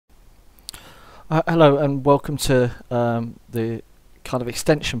Hello and welcome to the kind of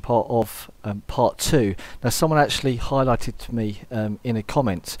extension part of part 2. Now someone actually highlighted to me in a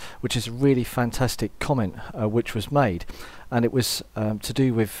comment, which is a really fantastic comment which was made, and it was to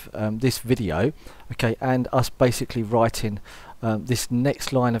do with this video, okay, and us basically writing this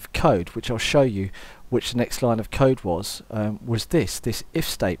next line of code, which I'll show you which the next line of code was this if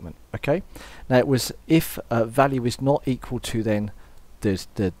statement. Okay, now it was if value is not equal to then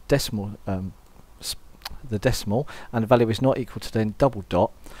the decimal and the value is not equal to then double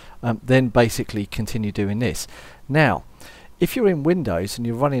dot, then basically continue doing this. Now if you're in Windows and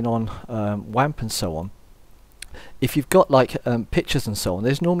you're running on WAMP and so on, if you've got like pictures and so on,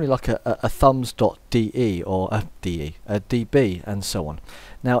 there's normally like a Thumbs.de or a DB and so on.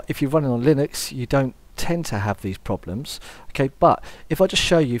 Now if you're running on Linux, you don't tend to have these problems, okay, but if I just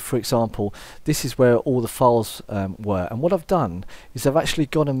show you, for example, this is where all the files were, and what I've done is I've actually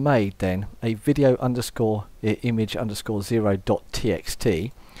gone and made then a video underscore image underscore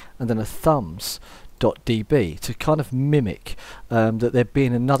 0.txt and then a Thumbs.db to kind of mimic that there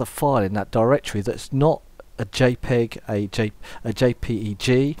being another file in that directory that's not a JPEG, a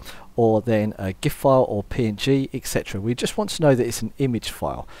JPEG, or then a GIF file or PNG, etc. We just want to know that it's an image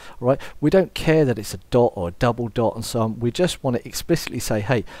file, right? We don't care that it's a dot or a double dot and so on. We just want to explicitly say,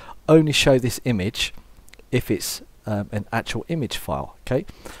 hey, only show this image if it's an actual image file. Okay,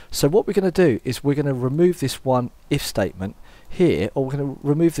 so what we're going to do is we're going to remove this one if statement here, or we're going to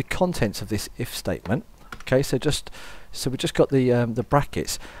remove the contents of this if statement. Okay, so we just got the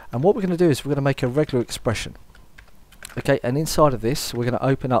brackets, and what we're going to do is we're going to make a regular expression. Okay, and inside of this we're going to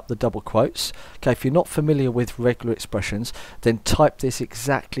open up the double quotes. Okay, if you're not familiar with regular expressions, then type this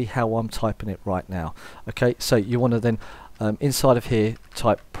exactly how I'm typing it right now. Okay, so you want to then inside of here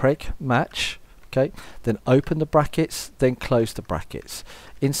type preg match, okay, then open the brackets, then close the brackets.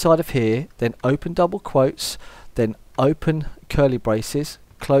 Inside of here then open double quotes, then open curly braces,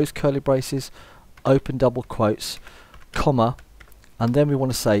 close curly braces, open double quotes, comma, and then we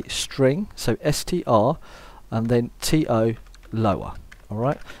want to say string, so str and then to lower.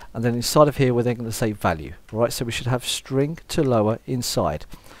 Alright, and then inside of here we're then going to say value. Alright, so we should have string to lower inside.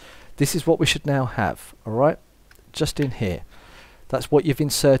 This is what we should now have, alright, just in here. That's what you've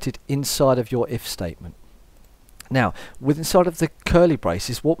inserted inside of your if statement. Now with inside of the curly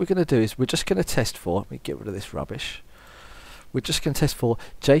braces, what we're going to do is we're just going to test for, let me get rid of this rubbish, we're just going to test for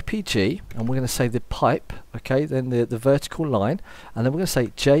JPG, and we're going to say the pipe, okay, then the vertical line, and then we're going to say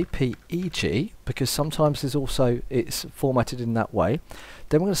JPEG, because sometimes there's also, it's formatted in that way.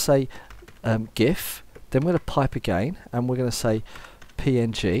 Then we're going to say GIF, then we're going to pipe again, and we're going to say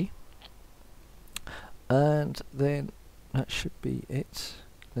PNG, and then that should be it,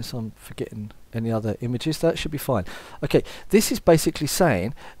 unless I'm forgetting any other images. That should be fine. Okay, this is basically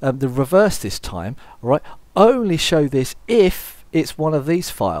saying the reverse this time, right? Only show this if it's one of these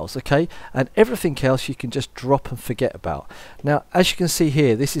files, okay, and everything else you can just drop and forget about. Now as you can see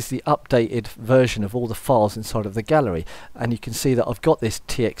here, this is the updated version of all the files inside of the gallery, and you can see that I've got this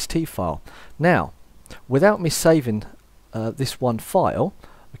txt file. Now without me saving this one file,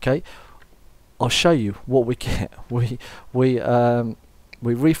 okay, I'll show you what we get. We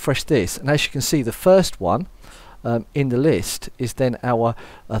refresh this, and as you can see, the first one in the list is then our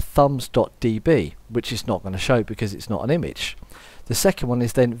Thumbs.db, which is not going to show because it's not an image. The second one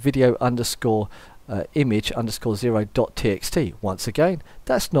is then video underscore image underscore 0.txt. Once again,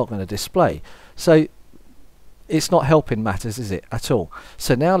 that's not going to display. So it's not helping matters, is it, at all?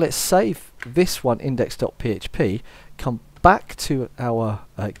 So now let's save this one, index.php, come back to our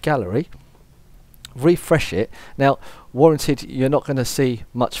gallery, refresh it. Now warranted, you're not going to see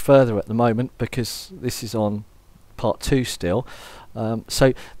much further at the moment because this is on part 2 still,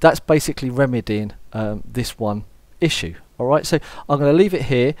 so that's basically remedying this one issue. Alright, so I'm going to leave it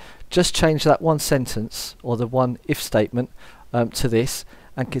here, just change that one sentence or the one if statement to this,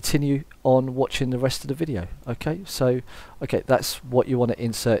 and continue on watching the rest of the video. Okay, so okay, that's what you want to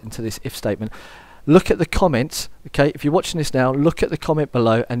insert into this if statement. Look at the comments, okay, if you're watching this now, look at the comment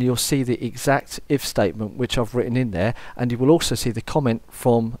below and you'll see the exact if statement which I've written in there, and you will also see the comment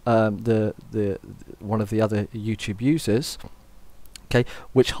from one of the other YouTube users, okay,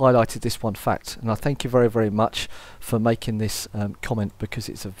 which highlighted this one fact, and I thank you very, very much for making this comment, because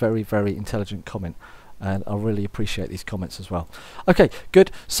it's a very, very intelligent comment, and I really appreciate these comments as well. Okay, good,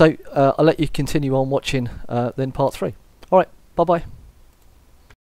 so I'll let you continue on watching then part 3. Alright, bye bye.